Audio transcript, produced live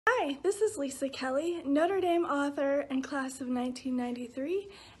Hi, this is Lisa Kelly, Notre Dame author and class of 1993,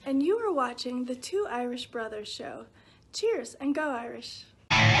 and you are watching the Two Irish Brothers Show. Cheers and go Irish!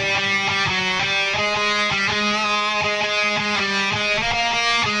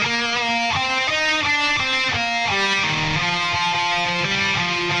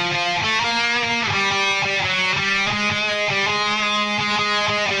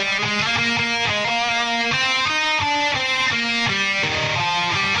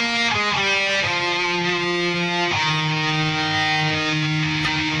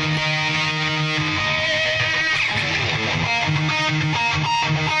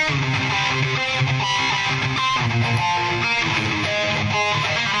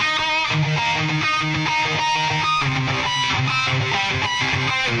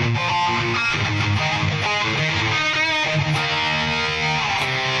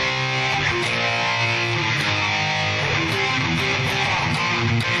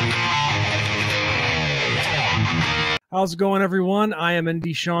 How's it going, everyone? I am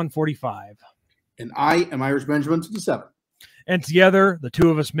ND Sean 45. And I am Irish Benjamin 57. And together, the two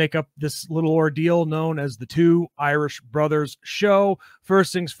of us make up this little ordeal known as the Two Irish Brothers Show.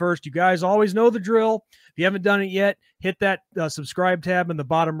 First things first, you guys always know the drill. If you haven't done it yet, hit that subscribe tab in the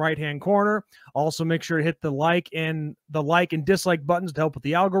bottom right-hand corner. Also, make sure to hit the like and dislike buttons to help with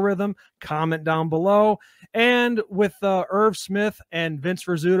the algorithm. Comment down below. And with Irv Smith and Vince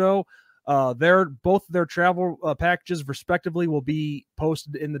Rizzuto, both their travel packages respectively will be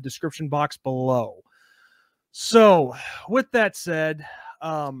posted in the description box below. So with that said,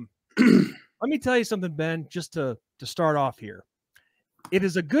 let me tell you something, Ben, just to start off here. It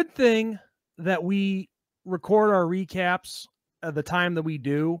is a good thing that we record our recaps at the time that we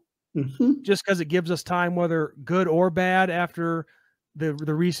do, just because it gives us time, whether good or bad, after the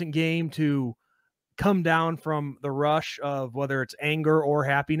recent game to come down from the rush of whether it's anger or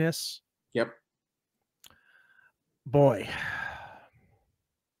happiness. Yep. Boy,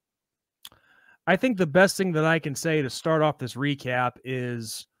 I think the best thing that I can say to start off this recap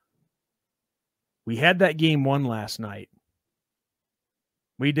is we had that game won last night.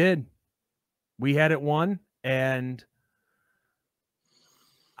 We did. We had it won, and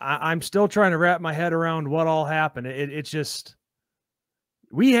I'm still trying to wrap my head around what all happened. It's just,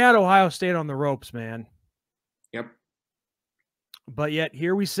 we had Ohio State on the ropes, man. Yep. But yet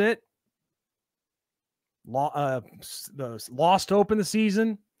here we sit. Lost hope in the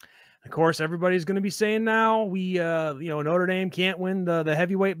season. Of course, everybody's going to be saying now Notre Dame can't win the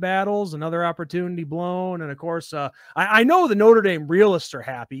heavyweight battles, another opportunity blown. And of course, I know the Notre Dame realists are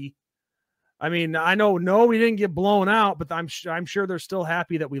happy. I mean, I know, no, we didn't get blown out, but I'm sure they're still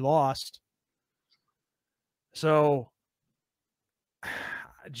happy that we lost. So,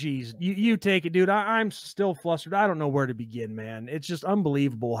 geez, you take it, dude. I'm still flustered. I don't know where to begin, man. It's just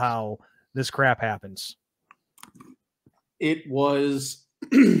unbelievable how this crap happens. It was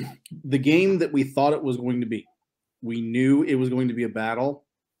the game that we thought it was going to be. We knew it was going to be a battle.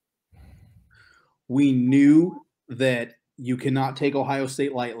 We knew that you cannot take Ohio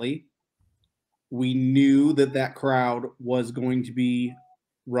State lightly. We knew that crowd was going to be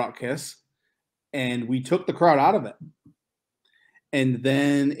ruckus, and we took the crowd out of it. And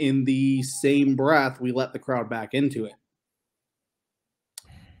then in the same breath, we let the crowd back into it.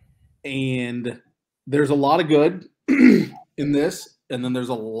 And there's a lot of good in this, and then there's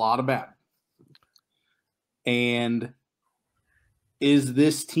a lot of bad. And is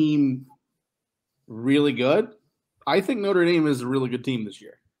this team really good? I think Notre Dame is a really good team this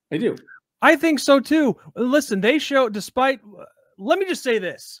year. I do. I think so too. Listen, they show, let me just say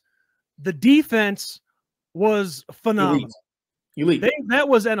this. The defense was phenomenal. Elite. That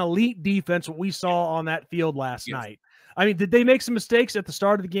was an elite defense, what we saw on that field last night. I mean, did they make some mistakes at the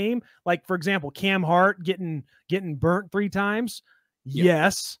start of the game? Like, for example, Cam Hart getting burnt 3 times?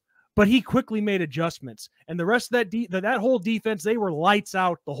 Yes. But he quickly made adjustments. And the rest of that whole defense, they were lights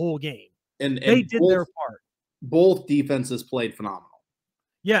out the whole game. And they did their part. Both defenses played phenomenal.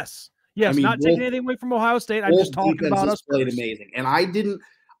 Yes. Yes, I mean, not taking anything away from Ohio State. I'm just talking about us. Played amazing. And I didn't,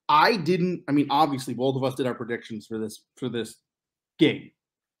 I mean, obviously both of us did our predictions for this game.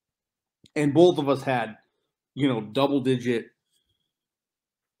 And both of us had, double-digit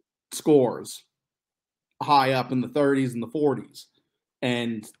scores high up in the 30s and the 40s.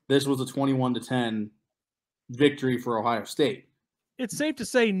 And this was a 21-10 victory for Ohio State. It's safe to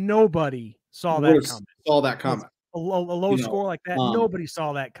say nobody saw that coming. A low score like that, nobody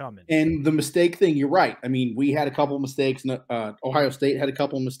saw that coming. And the mistake thing, you're right. I mean, we had a couple of mistakes. Ohio State had a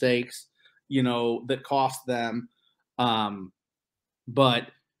couple of mistakes, that cost them. But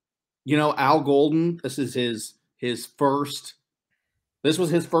Al Golden, this is his first This was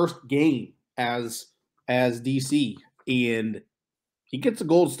his first game as DC, and he gets a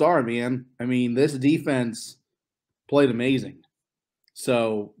gold star, man. I mean, this defense played amazing.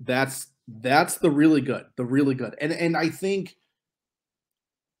 So that's the really good. And I think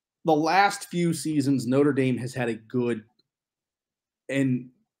the last few seasons, Notre Dame has had a good and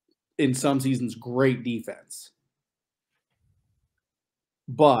in some seasons great defense.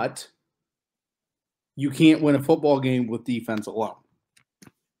 But you can't win a football game with defense alone.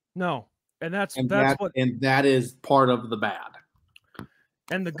 No. And that is part of the bad.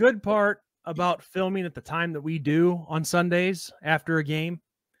 And the good part about filming at the time that we do on Sundays after a game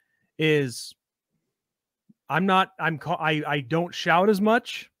is I don't shout as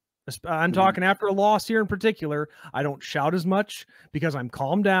much. I'm talking after a loss here in particular. I don't shout as much because I'm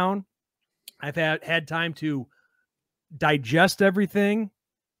calmed down. I've had time to digest everything.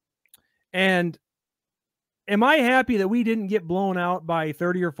 And am I happy that we didn't get blown out by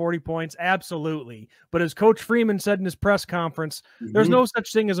 30 or 40 points? Absolutely. But as Coach Freeman said in his press conference, there's no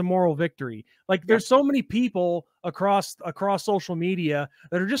such thing as a moral victory. Like there's so many people across social media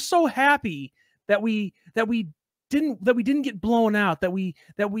that are just so happy that we didn't get blown out, that we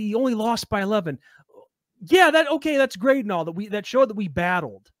only lost by 11. Yeah, that's great and all, that showed that we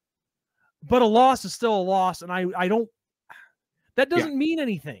battled. But a loss is still a loss, and I don't that doesn't mean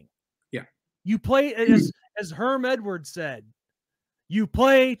anything. Yeah. You play as Herm Edwards said, you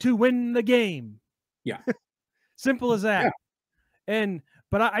play to win the game. Yeah. Simple as that. Yeah.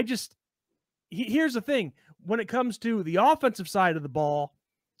 But I just here's the thing. When it comes to the offensive side of the ball,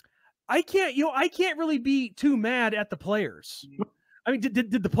 I can't really be too mad at the players. I mean,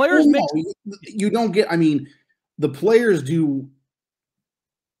 did the players make you don't get, I mean, the players do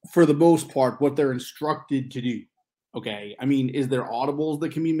for the most part what they're instructed to do. Okay. I mean, is there audibles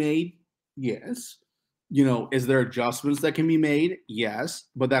that can be made? Yes. Is there adjustments that can be made? Yes.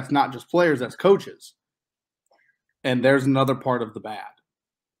 But that's not just players, that's coaches. And there's another part of the bad.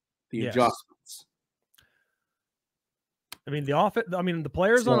 The adjustments. I mean, the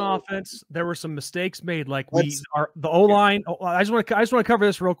players on offense, there were some mistakes made. Like the O-line. Yeah. I just want to cover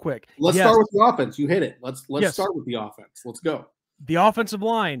this real quick. Let's start with the offense. You hit it. Let's start with the offense. Let's go. The offensive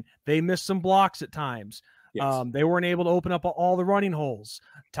line, they missed some blocks at times. Yes. They weren't able to open up all the running holes.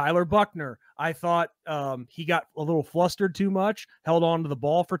 Tyler Buckner, I thought he got a little flustered too much, held on to the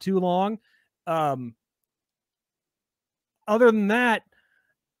ball for too long. Other than that,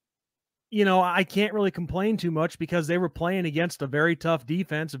 I can't really complain too much because they were playing against a very tough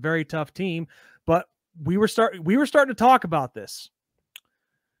defense, a very tough team. But we were starting to talk about this.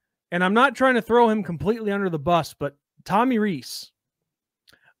 And I'm not trying to throw him completely under the bus, but Tommy Rees,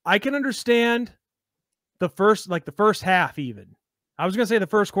 I can understand the first half even. I was going to say the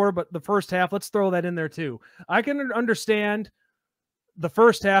first quarter, but the first half, let's throw that in there too. I can understand the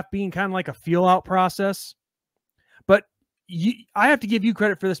first half being kind of like a feel-out process, but I have to give you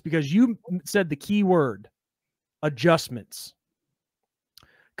credit for this because you said the key word, adjustments.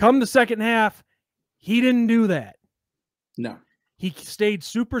 Come the second half, he didn't do that. No. He stayed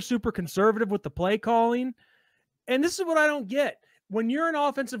super, super conservative with the play calling. And this is what I don't get. When you're an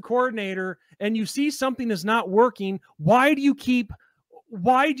offensive coordinator and you see something is not working, why do you keep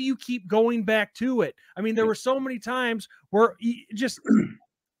going back to it? I mean, there were so many times where just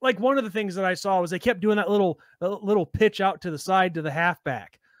like one of the things that I saw was they kept doing that little pitch out to the side to the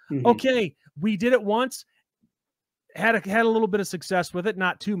halfback. Mm-hmm. Okay, we did it once, had a little bit of success with it,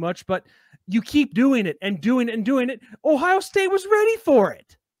 not too much, but you keep doing it and doing it and doing it. Ohio State was ready for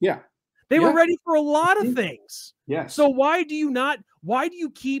it. Yeah. They were ready for a lot of things. Yes. So why do you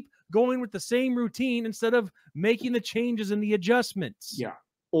keep going with the same routine instead of making the changes and the adjustments? Yeah.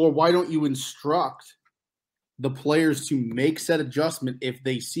 Or why don't you instruct the players to make said adjustment if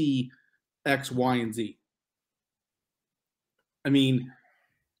they see X, Y, and Z? I mean,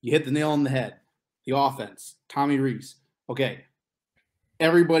 you hit the nail on the head. The offense, Tommy Rees. Okay.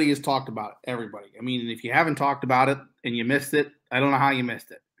 Everybody has talked about it. Everybody. I mean, if you haven't talked about it and you missed it, I don't know how you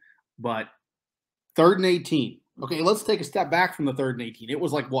missed it. But 3rd and 18. Okay, let's take a step back from the 3rd and 18. It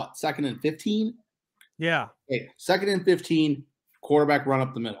was like what? 2nd and 15? Yeah. Okay, 2nd and 15, quarterback run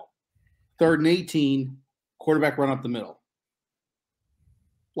up the middle. 3rd and 18, quarterback run up the middle.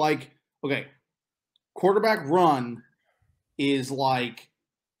 Like, okay, quarterback run is like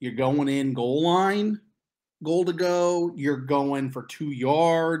you're going in goal line, goal to go. You're going for 2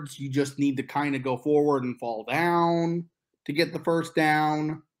 yards. You just need to kind of go forward and fall down to get the first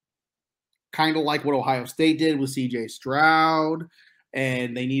down. Kind of like what Ohio State did with C.J. Stroud,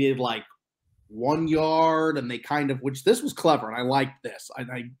 and they needed like 1 yard, and they which this was clever, and I liked this.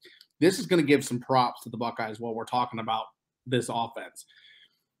 This is going to give some props to the Buckeyes while we're talking about this offense.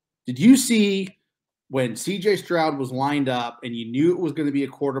 Did you see when CJ Stroud was lined up and you knew it was going to be a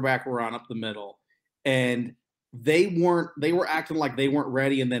quarterback run up the middle, and they were acting like they weren't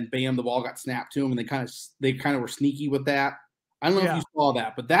ready, and then bam, the ball got snapped to them, and they kind of were sneaky with that. I don't know if you saw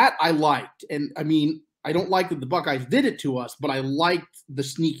that, but that I liked. And I mean, I don't like that the Buckeyes did it to us, but I liked the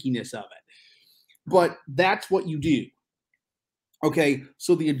sneakiness of it. But that's what you do. Okay,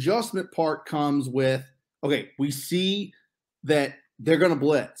 so the adjustment part comes with, okay, we see that they're going to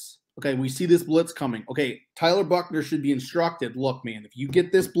blitz. Okay, we see this blitz coming. Okay, Tyler Buchner should be instructed, look, man, if you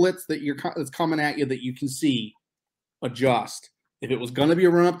get this blitz that's coming at you that you can see, adjust. If it was going to be a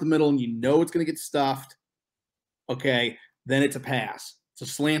run up the middle and you know it's going to get stuffed, okay, then it's a pass. It's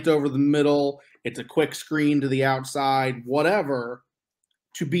a slant over the middle. It's a quick screen to the outside, whatever,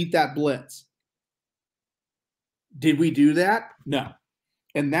 to beat that blitz. Did we do that? No.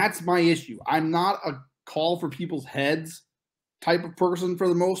 And that's my issue. I'm not a call for people's heads type of person for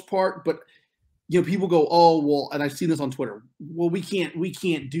the most part, but people go, oh, well, and I've seen this on Twitter. Well, we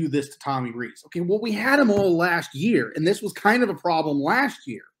can't do this to Tommy Rees. Okay, well, we had him all last year, and this was kind of a problem last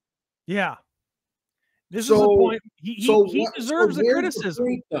year. Yeah. This is the point. He deserves the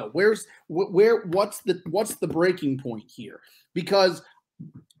criticism. What's the breaking point here? Because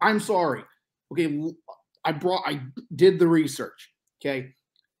I'm sorry. Okay, I did the research. Okay.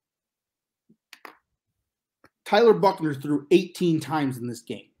 Tyler Buchner threw 18 times in this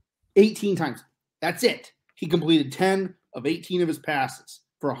game. 18 times. That's it. He completed 10 of 18 of his passes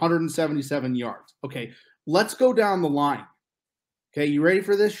for 177 yards. Okay, let's go down the line. Okay, you ready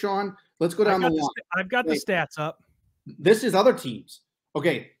for this, Sean? Let's go down the line. I've got the stats up. This is other teams.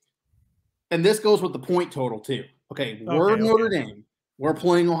 Okay, and this goes with the point total too. Okay, we're Notre Dame. We're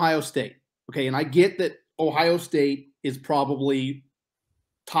playing Ohio State. Okay, and I get that Ohio State is probably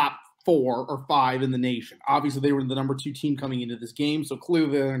top 4 or 5 in the nation. Obviously, they were the number 2 team coming into this game, so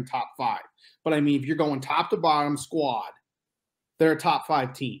clearly they're in top 5. But I mean, if you're going top to bottom squad, they're a top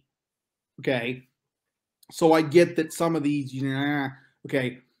 5 team. Okay, so I get that some of these,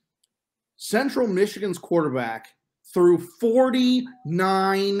 okay. Central Michigan's quarterback threw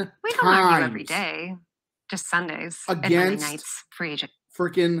 49 we don't argue every day, just Sundays against and Monday nights, free agent.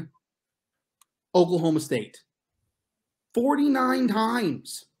 Freaking Oklahoma State. 49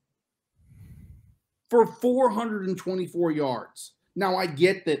 times for 424 yards. Now, I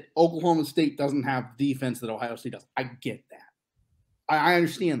get that Oklahoma State doesn't have defense that Ohio State does. I get that. I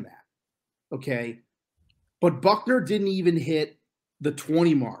understand that. Okay. But Buchner didn't even hit the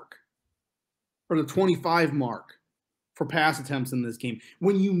 20 mark or the 25 mark for pass attempts in this game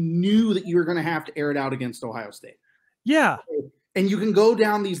when you knew that you were going to have to air it out against Ohio State. Yeah. And you can go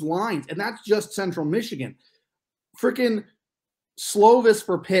down these lines, and that's just Central Michigan. Freaking Slovis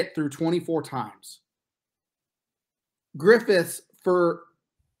for Pitt threw 24 times. Griffiths for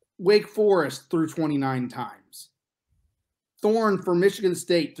Wake Forest threw 29 times. Thorne for Michigan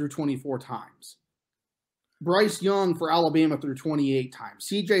State threw 24 times. Bryce Young for Alabama threw 28 times.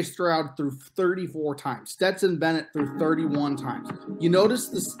 CJ Stroud threw 34 times. Stetson Bennett threw 31 times. You notice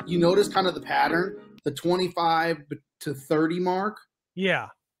this? You notice kind of the pattern, the 25 to 30 mark? Yeah.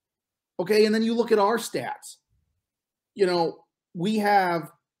 Okay, and then you look at our stats. We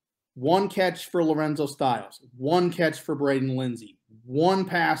have 1 catch for Lorenzo Styles, 1 catch for Braden Lindsey, 1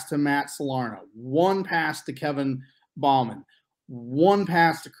 pass to Matt Salerno, 1 pass to Kevin Bauman, 1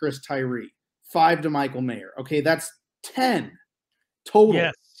 pass to Chris Tyree, 5 to Michael Mayer. Okay, that's 10 total.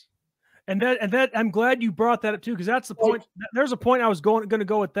 Yes. And that I'm glad you brought that up too, because that's the point. There's a point I was going to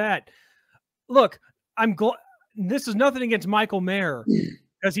go with that. Look, I'm glad this is nothing against Michael Mayer,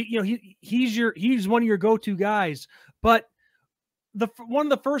 because he's one of your go-to guys. But one of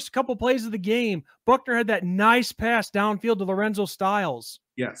the first couple plays of the game, Buchner had that nice pass downfield to Lorenzo Styles.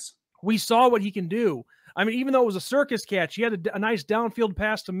 Yes. We saw what he can do. I mean, even though it was a circus catch, he had a nice downfield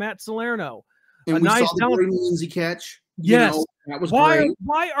pass to Matt Salerno. And we saw the Braden Lindsey catch. Yes. That was great.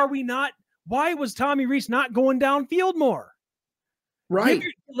 Why was Tommy Rees not going downfield more? Right.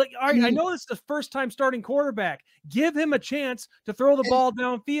 I know this is the first time starting quarterback. Give him a chance to throw the ball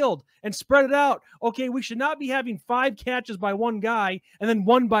downfield and spread it out. Okay, we should not be having 5 catches by one guy and then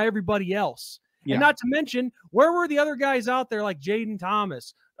 1 by everybody else. Yeah. And not to mention, where were the other guys out there like Jaden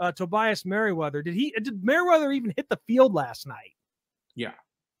Thomas, Tobias Merriweather? Did Merriweather even hit the field last night? Yeah.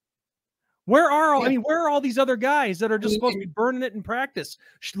 Where are all these other guys that are just supposed to be burning it in practice?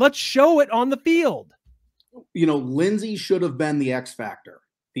 Let's show it on the field. Lindsey should have been the X factor.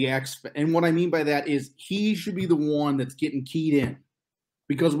 And what I mean by that is he should be the one that's getting keyed in,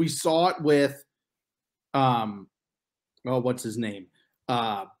 because we saw it with, what's his name?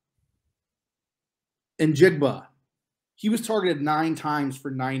 Njigba. he was targeted 9 times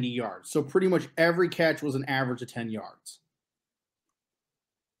for 90 yards. So pretty much every catch was an average of 10 yards.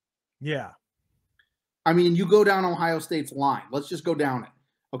 Yeah. I mean, you go down Ohio State's line. Let's just go down it.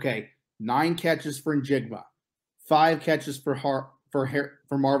 Okay, 9 catches for Njigba, 5 catches for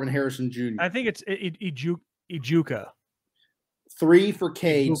Marvin Harrison Jr. I think it's Ijuka. 3 for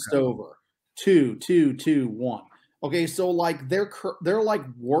Cade Stover. 2, 2, 2, 1. Okay, so like they're like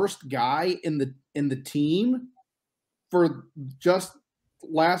worst guy in the team for just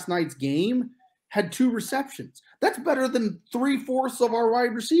last night's game had 2 receptions. That's better than 3/4 of our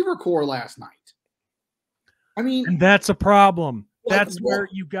wide receiver core last night. I mean, and that's a problem. Like, that's where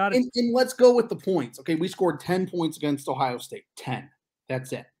you got it. And let's go with the points. Okay, we scored 10 points against Ohio State. 10.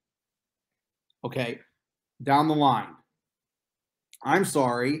 That's it. Okay, down the line. I'm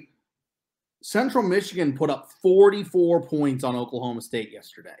sorry. Central Michigan put up 44 points on Oklahoma State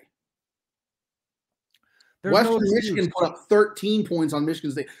yesterday. Western Michigan put up 13 points on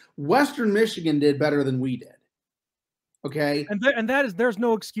Michigan State. Western Michigan did better than we did. Okay? And there's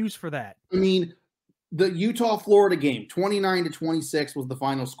no excuse for that. I mean, the Utah-Florida game, 29-26 was the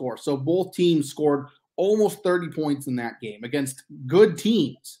final score. So both teams scored almost 30 points in that game against good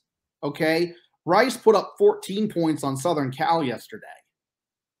teams. Okay? Rice put up 14 points on Southern Cal yesterday.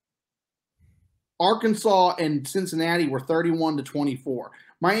 Arkansas and Cincinnati were 31-24.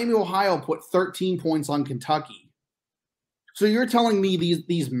 Miami, Ohio put 13 points on Kentucky. So you're telling me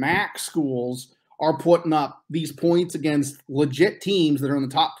these MAC schools are putting up these points against legit teams that are in the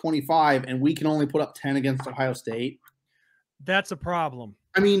top 25, and we can only put up 10 against Ohio State? That's a problem.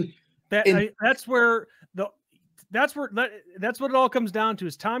 I mean, that's what it all comes down to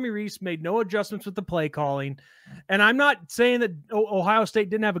is Tommy Rees made no adjustments with the play calling. And I'm not saying that Ohio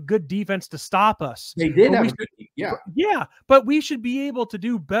State didn't have a good defense to stop us. They did have yeah, but we should be able to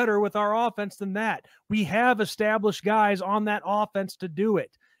do better with our offense than that. We have established guys on that offense to do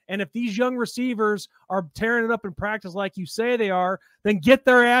it. And if these young receivers are tearing it up in practice like you say they are, then get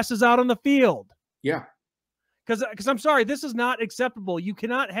their asses out on the field. Yeah. Because I'm sorry, this is not acceptable. You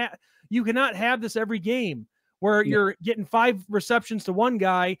cannot have this every game where you're getting 5 receptions to one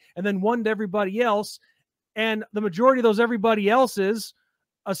guy and then 1 to everybody else. And the majority of those everybody else's,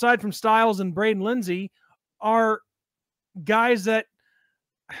 aside from Styles and Braden Lindsey, are guys that,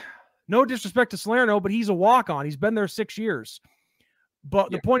 no disrespect to Salerno, but he's a walk-on. He's been there 6 years.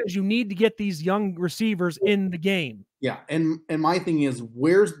 But the point is you need to get these young receivers in the game. Yeah. And my thing is,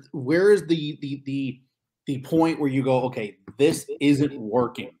 where is the point where you go, okay, this isn't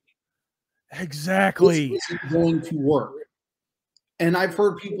working? Exactly. This isn't going to work. And I've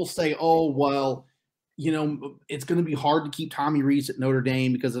heard people say, oh, well, you know, it's going to be hard to keep Tommy Rees at Notre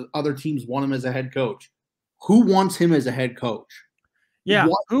Dame because other teams want him as a head coach. Who wants him as a head coach? Yeah.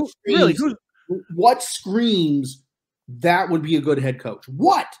 What screams that would be a good head coach?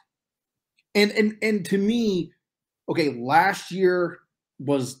 What? And to me, okay, last year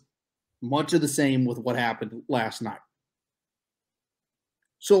was much of the same with what happened last night.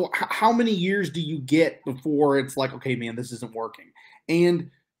 So how many years do you get before it's like, okay, man, this isn't working? And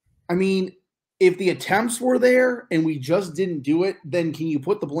I mean, if the attempts were there and we just didn't do it, then can you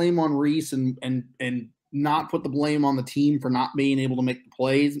put the blame on Rees and not put the blame on the team for not being able to make the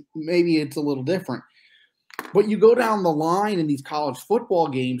plays? Maybe it's a little different. But you go down the line in these college football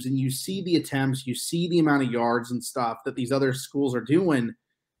games and you see the attempts, you see the amount of yards and stuff that these other schools are doing.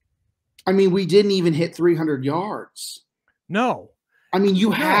 I mean, we didn't even hit 300 yards. No. I mean,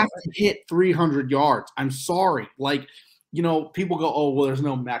 you have to hit 300 yards. I'm sorry. Like, you know, people go, oh, well, there's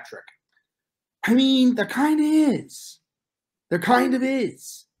no metric. I mean, there kind of is. There kind of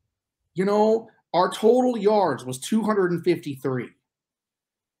is. You know, our total yards was 253.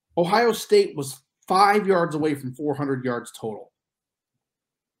 Ohio State was 5 yards away from 400 yards total.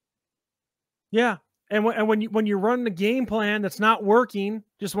 Yeah. And when you run the game plan that's not working,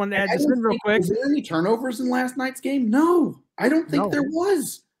 just want to add this in real quick. Was there any turnovers in last night's game? No, I don't think there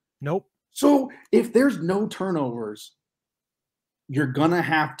was. Nope. So if there's no turnovers, you're going to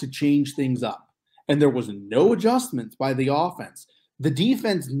have to change things up. And there was no adjustments by the offense. The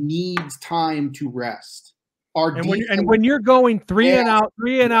defense needs time to rest. When you're going three and out,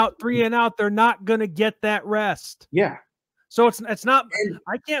 they're not going to get that rest. Yeah. So it's not.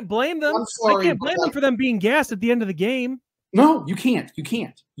 I can't blame them. I can't blame them for them being gassed at the end of the game. No, you can't.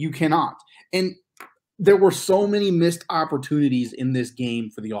 You cannot. And there were so many missed opportunities in this game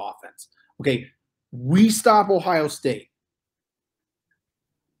for the offense. Okay, we stop Ohio State,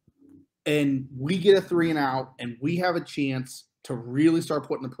 and we get a 3 and out, and we have a chance to really start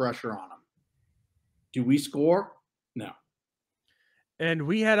putting the pressure on them. Do we score? No. And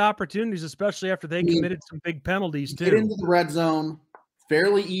we had opportunities, especially after they committed some big penalties too. Get into the red zone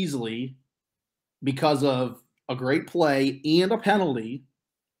fairly easily because of a great play and a penalty.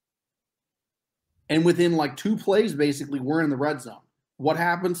 And within like 2 plays, basically, we're in the red zone. What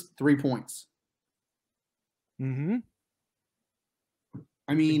happens? 3 points. Mm-hmm.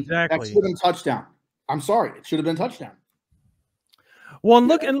 I mean, exactly. That should have been touchdown. I'm sorry. It should have been touchdown. Well, and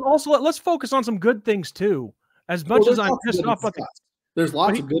look, and also let's focus on some good things too. As much as I'm pissed off about there's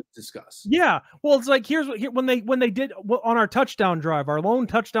lots of good to discuss. Yeah. Well, it's like when they did on our touchdown drive, our lone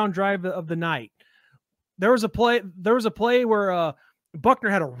touchdown drive of the night. There was a play where Buckner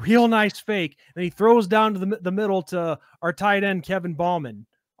had a real nice fake, and he throws down to the middle to our tight end Kevin Ballman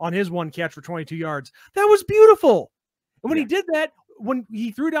on his one catch for 22 yards. That was beautiful. And when he did that, when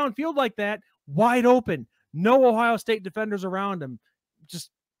he threw downfield like that, wide open, no Ohio State defenders around him,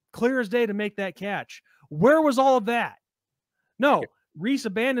 just clear as day to make that catch. Where was all of that? No, Reese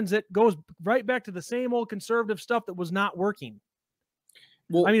abandons it, goes right back to the same old conservative stuff that was not working.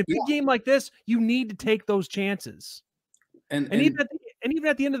 Well, I mean, a big game like this, you need to take those chances. And even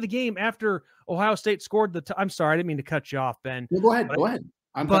at the end of the game, after Ohio State scored I'm sorry, I didn't mean to cut you off, Ben. Well, go ahead. Go ahead.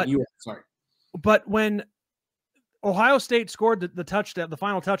 I'm cutting you off. Sorry. But when Ohio State scored the touchdown, the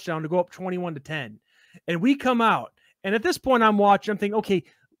final touchdown to go up 21-10, and we come out, and at this point I'm watching, I'm thinking, okay,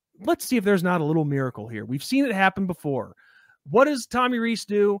 let's see if there's not a little miracle here. We've seen it happen before. What does Tommy Reese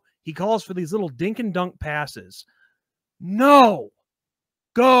do? He calls for these little dink and dunk passes. No.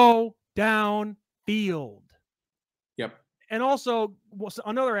 Go down field. Yep. And also,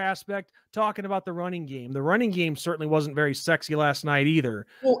 another aspect, talking about the running game. The running game certainly wasn't very sexy last night either.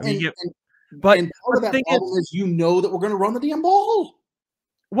 Well, but part of that problem is you know that we're going to run the damn ball.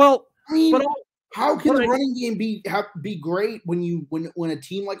 Well, I mean, how can the running game be great when a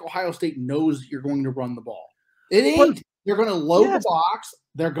team like Ohio State knows you're going to run the ball? It ain't. You're going to load the box.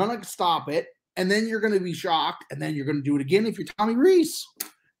 They're going to stop it. And then you're going to be shocked. And then you're going to do it again if you're Tommy Reese.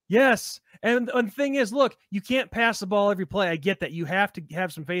 Yes. And the thing is, look, you can't pass the ball every play. I get that. You have to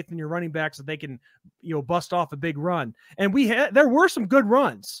have some faith in your running backs so they can, bust off a big run. And there were some good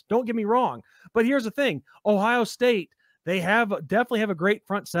runs. Don't get me wrong. But here's the thing. Ohio State, they definitely have a great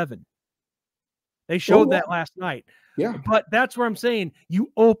front seven. They showed that last night. Yeah. But that's where I'm saying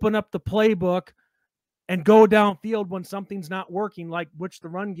you open up the playbook and go downfield when something's not working, which the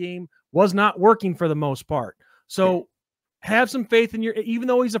run game was not working for the most part. So have some faith in even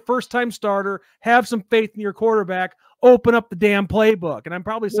though he's a first-time starter, have some faith in your quarterback, open up the damn playbook. And I'm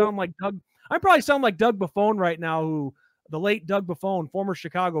probably sounding like Doug Buffone right now, who the late Doug Buffone, former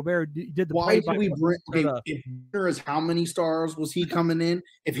Chicago Bear, did the Why do we bring if there is how many stars was he coming in?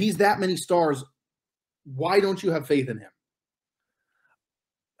 If he's that many stars, why don't you have faith in him?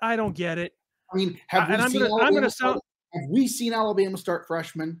 I don't get it. I mean, have we seen Alabama start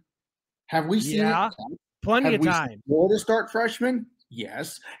freshmen? Have we seen plenty of time? Florida start freshmen?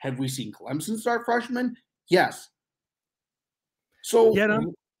 Yes. Have we seen Clemson start freshmen? Yes. So,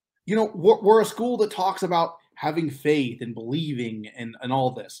 we're a school that talks about having faith and believing and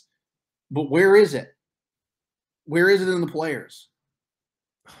all this. But where is it? Where is it in the players?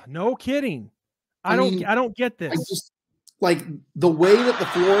 No kidding. I don't get this. I just like the way that the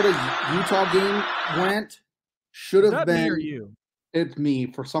Florida-Utah game went should have been. Me or you? It's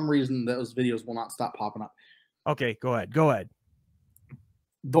me. For some reason, those videos will not stop popping up. Okay, go ahead.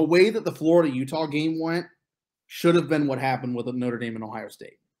 The way that the Florida-Utah game went should have been what happened with Notre Dame and Ohio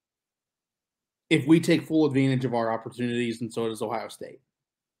State. If we take full advantage of our opportunities, and so does Ohio State.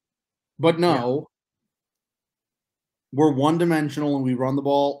 But no, we're one-dimensional and we run the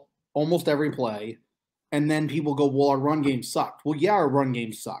ball almost every play. And then people go, well, our run game sucked. Well, yeah, our run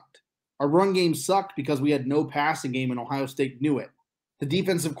game sucked. Our run game sucked because we had no passing game and Ohio State knew it. The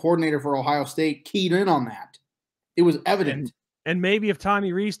defensive coordinator for Ohio State keyed in on that. It was evident. And maybe if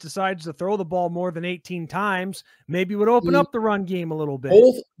Tommy Reese decides to throw the ball more than 18 times, maybe it would open up the run game a little bit.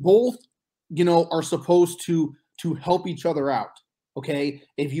 Both, are supposed to help each other out. Okay.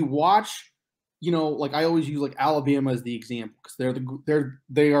 If you watch, like I always use like Alabama as the example because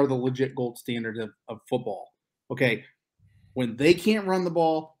they are the legit gold standard of football. Okay. When they can't run the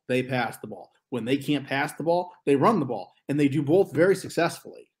ball, they pass the ball. When they can't pass the ball, they run the ball. And they do both very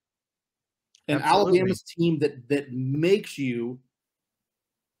successfully. And Absolutely. Alabama's team that makes you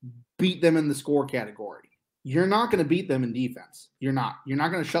beat them in the score category. You're not going to beat them in defense. You're not. You're not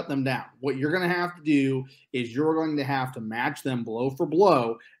going to shut them down. What you're going to have to do is you're going to have to match them blow for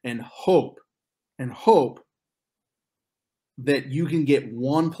blow and hope that you can get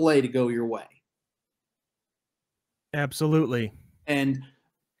one play to go your way. Absolutely. And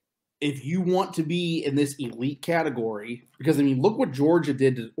if you want to be in this elite category, because I mean, look what Georgia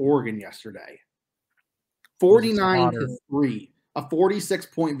did to Oregon yesterday. 49-3, a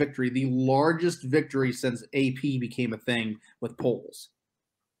 46-point victory, the largest victory since AP became a thing with polls.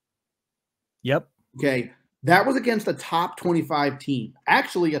 Yep. Okay. That was against a top 25 team,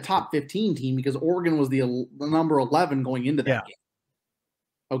 actually a top 15 team, because Oregon was the number 11 going into that game.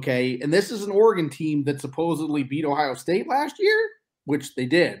 Okay. And this is an Oregon team that supposedly beat Ohio State last year, which they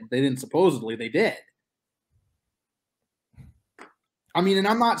did. They didn't supposedly, they did. I mean, and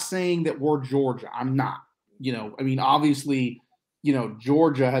I'm not saying that we're Georgia. I'm not. You know, I mean, obviously, you know,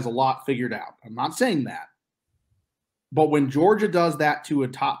 Georgia has a lot figured out. I'm not saying that. But when Georgia does that to a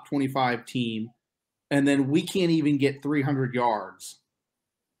top 25 team, and then we can't even get 300 yards.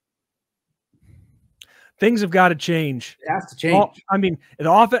 Things have got to change. It has to change. I mean,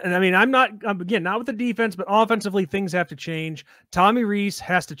 I'm not with the defense, but offensively, things have to change. Tommy Rees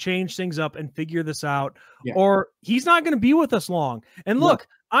has to change things up and figure this out, or he's not going to be with us long. And look,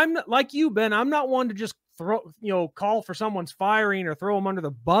 I'm not, like you, Ben, I'm not one to just call for someone's firing or throw him under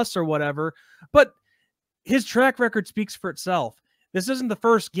the bus or whatever, but his track record speaks for itself. This isn't the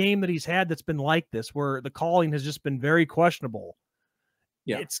first game that he's had that's been like this, where the calling has just been very questionable.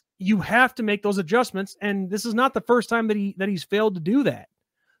 Yeah, you have to make those adjustments, and this is not the first time that he's failed to do that.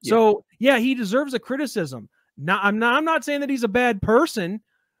 Yeah. So yeah, he deserves a criticism. I'm not saying that he's a bad person,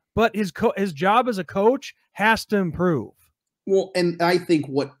 but his job as a coach has to improve. Well, and I think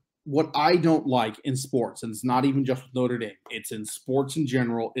what I don't like in sports, and it's not even just with Notre Dame, it's in sports in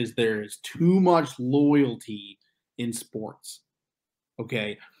general, is there is too much loyalty in sports.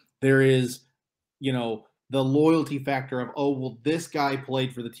 Okay. There is, the loyalty factor of, oh, well, this guy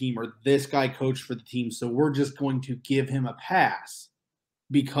played for the team or this guy coached for the team, so we're just going to give him a pass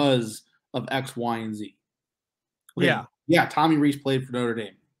because of X, Y, and Z. Okay. Yeah. Yeah, Tommy Rees played for Notre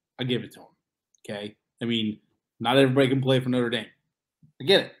Dame. I give it to him. Okay. I mean, not everybody can play for Notre Dame. I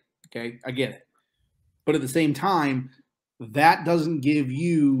get it. Okay. I get it. But at the same time, that doesn't give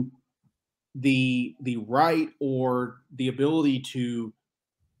you the right or the ability to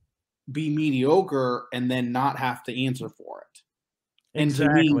be mediocre and then not have to answer for it.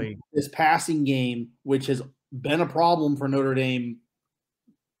 Exactly. And to me, this passing game, which has been a problem for Notre Dame,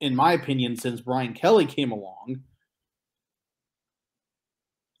 in my opinion, since Brian Kelly came along,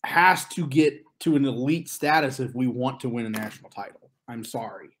 has to get to an elite status if we want to win a national title. I'm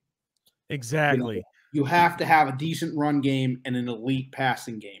sorry. Exactly. You have to have a decent run game and an elite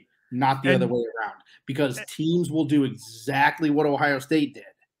passing game, not the other way around, because teams will do exactly what Ohio State did.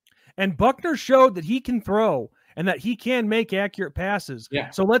 And Buckner showed that he can throw and that he can make accurate passes. Yeah.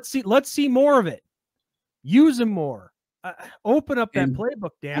 So let's see more of it. Use him more. Open up that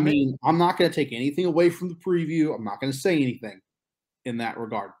playbook, damn it. I mean, I'm not going to take anything away from the preview. I'm not going to say anything in that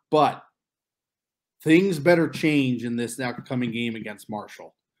regard. But things better change in this upcoming game against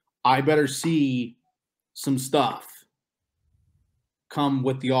Marshall. I better see some stuff come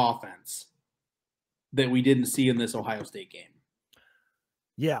with the offense that we didn't see in this Ohio State game.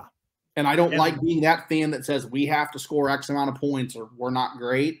 Yeah. And I don't like being that fan that says we have to score X amount of points or we're not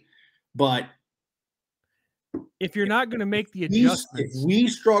great. But if you're not going to make the adjustments. If we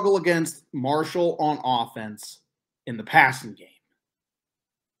struggle against Marshall on offense in the passing game,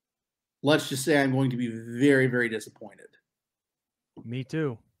 let's just say I'm going to be very, very disappointed. Me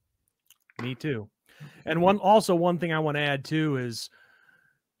too. And one thing I want to add too is,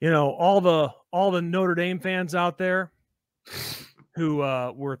 all the Notre Dame fans out there who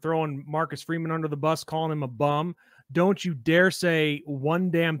were throwing Marcus Freeman under the bus, calling him a bum. Don't you dare say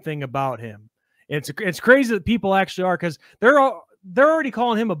one damn thing about him. It's crazy that people actually are, because they're already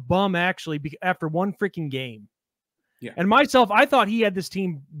calling him a bum actually after one freaking game. Yeah. And myself, I thought he had this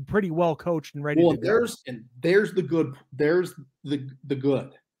team pretty well coached and ready to go. There's the good. There's the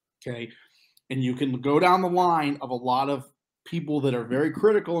good. Okay. And you can go down the line of a lot of people that are very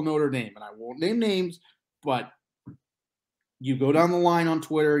critical of Notre Dame, and I won't name names, but you go down the line on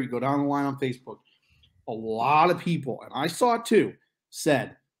Twitter, you go down the line on Facebook, a lot of people, and I saw it too,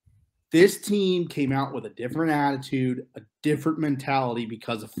 said this team came out with a different attitude, a different mentality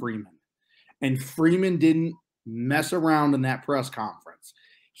because of Freeman. And Freeman didn't mess around in that press conference.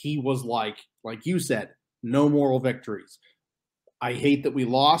 He was like you said, no moral victories. I hate that we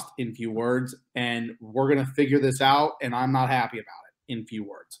lost, in few words, and we're going to figure this out, and I'm not happy about it, in few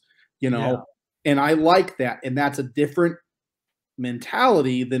words. And I like that, and that's a different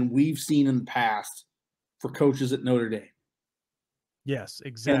mentality than we've seen in the past for coaches at Notre Dame. Yes,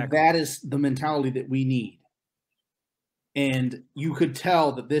 exactly. And that is the mentality that we need. And you could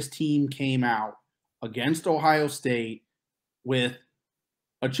tell that this team came out against Ohio State with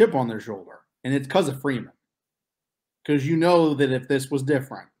a chip on their shoulder, and it's because of Freeman. Because you know that if this was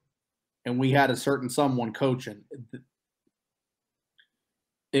different and we had a certain someone coaching,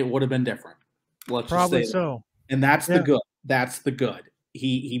 it would have been different. Let's Probably just say that. so. And that's Yeah. the good. That's the good.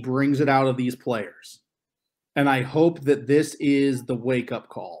 He brings it out of these players. And I hope that this is the wake-up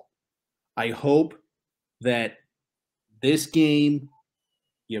call. I hope that this game,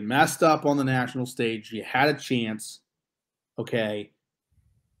 you messed up on the national stage. You had a chance. Okay.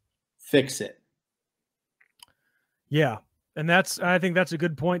 Fix it. Yeah. And I think that's a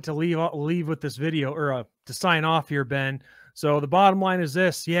good point to leave with this video, or to sign off here, Ben. So the bottom line is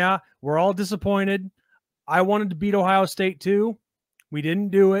this. Yeah, we're all disappointed. I wanted to beat Ohio State too. We didn't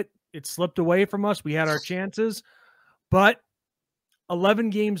do it. It slipped away from us. We had our chances, but 11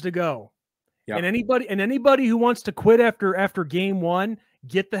 games to go. Yep. And anybody who wants to quit after game one,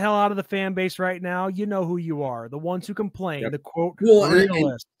 get the hell out of the fan base right now. You know who you are. The ones who complain, Yep. the quote Well,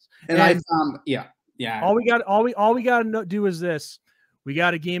 and I found, yeah. All we got to do is this. We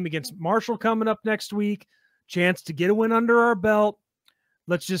got a game against Marshall coming up next week. Chance to get a win under our belt.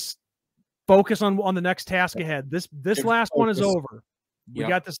 Let's just focus on the next task ahead. This last one is over. We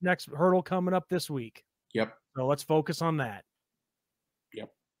got this next hurdle coming up this week. Yep. So let's focus on that.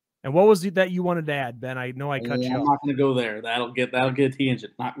 Yep. And what was it that you wanted to add, Ben? I know I cut you I'm off. not going to go there. That'll get a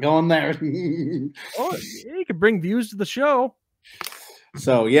tangent. Not going there. Oh, you could bring views to the show.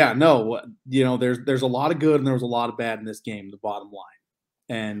 So yeah, no, there's a lot of good and there was a lot of bad in this game. The bottom line,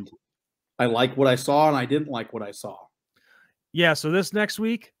 and I like what I saw and I didn't like what I saw. Yeah. So this next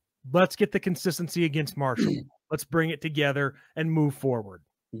week, let's get the consistency against Marshall. Let's bring it together and move forward.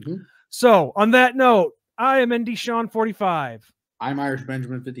 Mm-hmm. So on that note, I am ND Sean 45. I'm Irish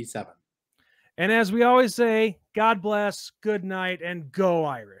Benjamin 57. And as we always say, God bless, good night, and go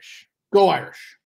Irish. Go Irish.